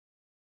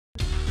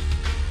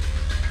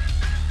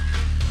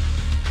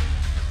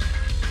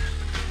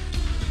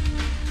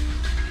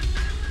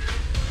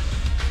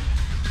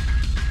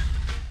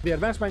The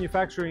Advanced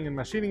Manufacturing and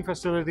Machining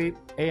Facility,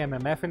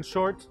 AMMF in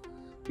short,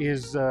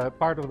 is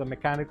part of the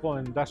Mechanical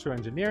and Industrial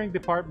Engineering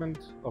Department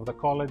of the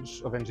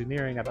College of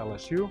Engineering at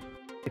LSU.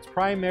 Its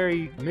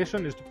primary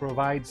mission is to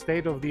provide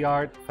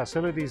state-of-the-art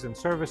facilities and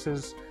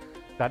services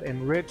that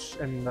enrich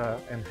and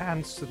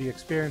enhance the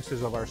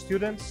experiences of our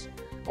students,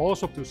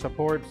 also to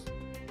support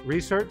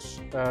research,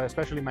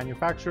 especially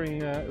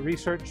manufacturing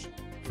research,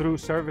 through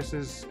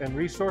services and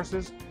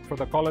resources for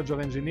the College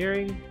of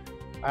Engineering,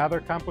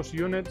 other campus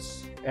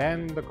units,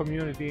 and the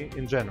community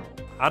in general.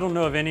 I don't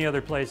know of any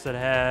other place that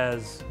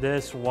has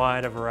this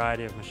wide a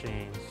variety of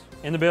machines.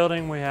 In the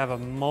building, we have a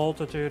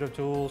multitude of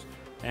tools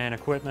and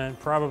equipment,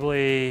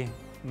 probably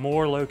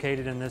more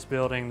located in this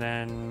building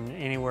than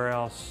anywhere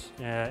else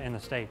in the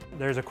state.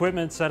 There's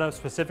equipment set up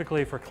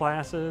specifically for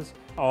classes.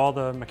 All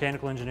the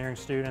mechanical engineering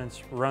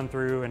students run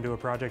through and do a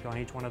project on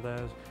each one of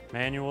those.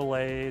 Manual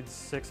lathes,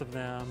 6 of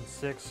them,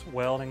 6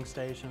 welding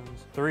stations,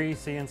 3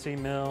 CNC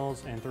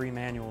mills, and 3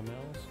 manual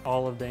mills.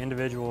 All of the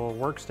individual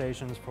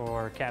workstations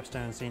for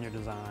capstone senior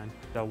design.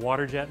 The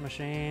water jet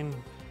machine,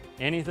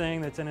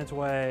 anything that's in its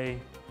way,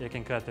 it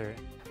can cut through it.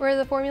 We're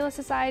the Formula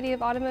Society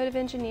of Automotive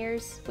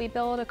Engineers. We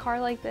build a car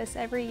like this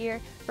every year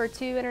for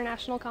 2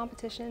 international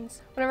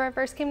competitions. Whenever I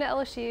first came to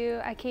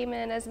LSU, I came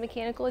in as a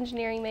mechanical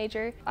engineering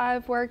major.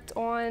 I've worked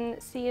on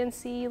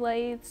CNC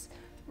lathes,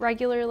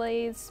 regular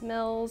lathes,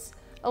 mills,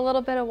 a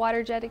little bit of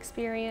water jet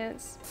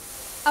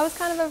experience. I was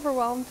kind of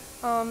overwhelmed.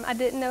 I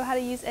didn't know how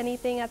to use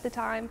anything at the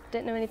time.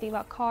 Didn't know anything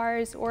about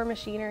cars or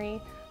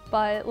machinery,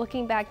 but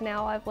looking back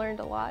now, I've learned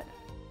a lot.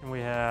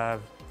 We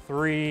have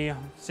 3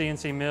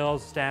 CNC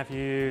mills staff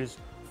use,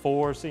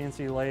 4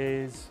 CNC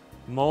lathes,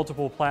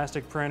 multiple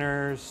plastic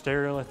printers,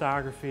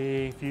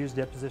 stereolithography, fused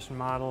deposition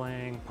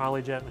modeling,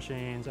 polyjet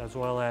machines, as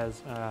well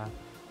as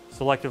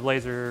selective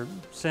laser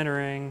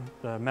sintering,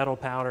 the metal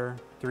powder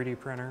 3D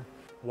printer,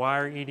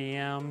 wire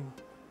EDM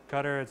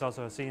cutter. It's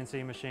also a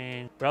CNC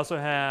machine. We also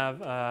have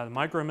the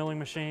micro milling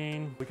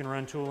machine. We can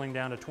run tooling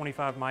down to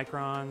 25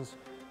 microns.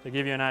 To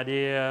give you an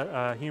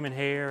idea, human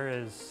hair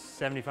is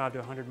 75 to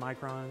 100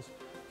 microns.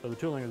 So the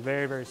tooling is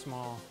very, very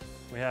small.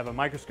 We have a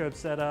microscope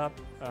set up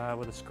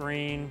with a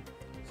screen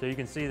so you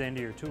can see the end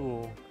of your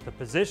tool. The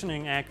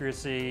positioning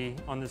accuracy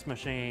on this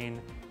machine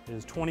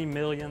is 20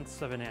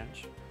 millionths of an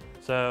inch.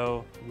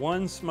 So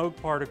one smoke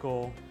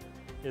particle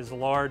is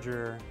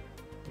larger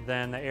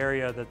than the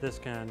area that this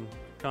can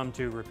come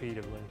to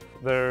repeatedly.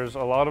 There's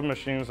a lot of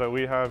machines that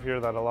we have here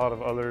that a lot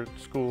of other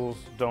schools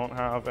don't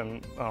have,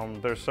 and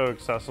they're so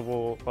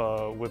accessible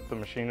with the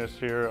machinists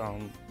here.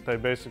 They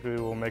basically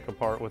will make a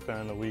part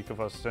within a week of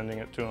us sending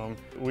it to them.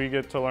 We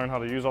get to learn how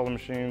to use all the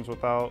machines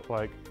without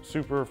like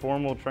super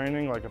formal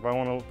training. Like if I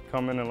want to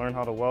come in and learn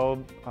how to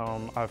weld,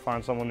 I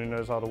find someone who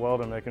knows how to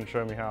weld and they can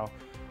show me how.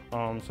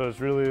 So it's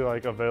really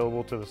like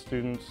available to the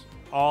students.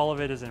 All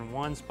of it is in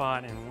one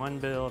spot, in one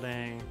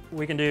building.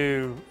 We can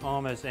do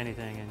almost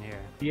anything in here.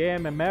 The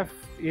AMMF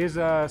is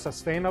a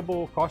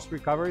sustainable cost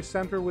recovery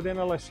center within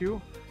LSU,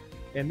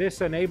 and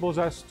this enables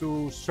us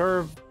to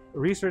serve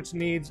research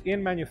needs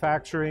in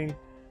manufacturing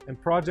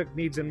and project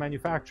needs in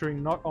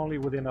manufacturing, not only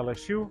within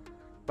LSU,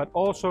 but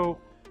also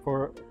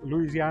for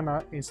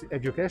Louisiana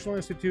educational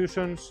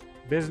institutions,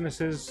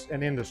 businesses,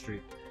 and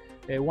industry.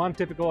 One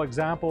typical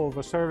example of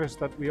a service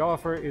that we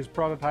offer is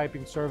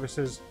prototyping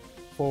services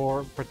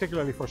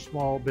particularly for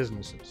small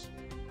businesses.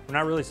 We're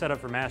not really set up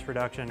for mass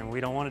production, and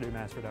we don't want to do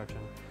mass production.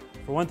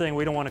 For one thing,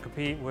 we don't want to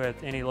compete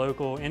with any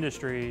local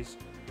industries.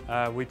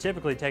 We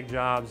typically take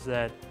jobs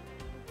that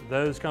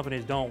those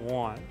companies don't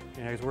want,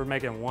 because we're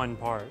making one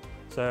part.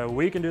 So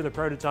we can do the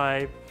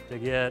prototype to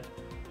get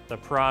the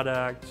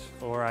product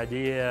or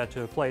idea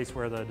to a place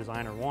where the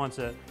designer wants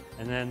it,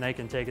 and then they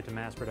can take it to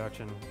mass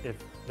production if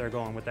they're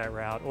going with that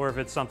route. Or if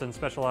it's something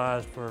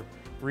specialized for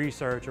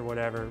research or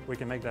whatever, we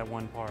can make that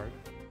one part.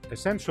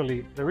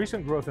 Essentially, the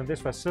recent growth in this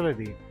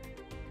facility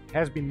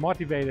has been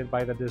motivated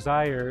by the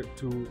desire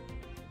to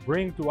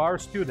bring to our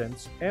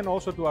students and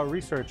also to our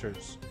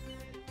researchers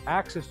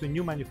access to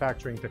new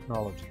manufacturing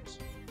technologies,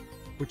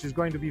 which is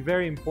going to be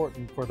very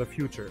important for the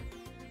future.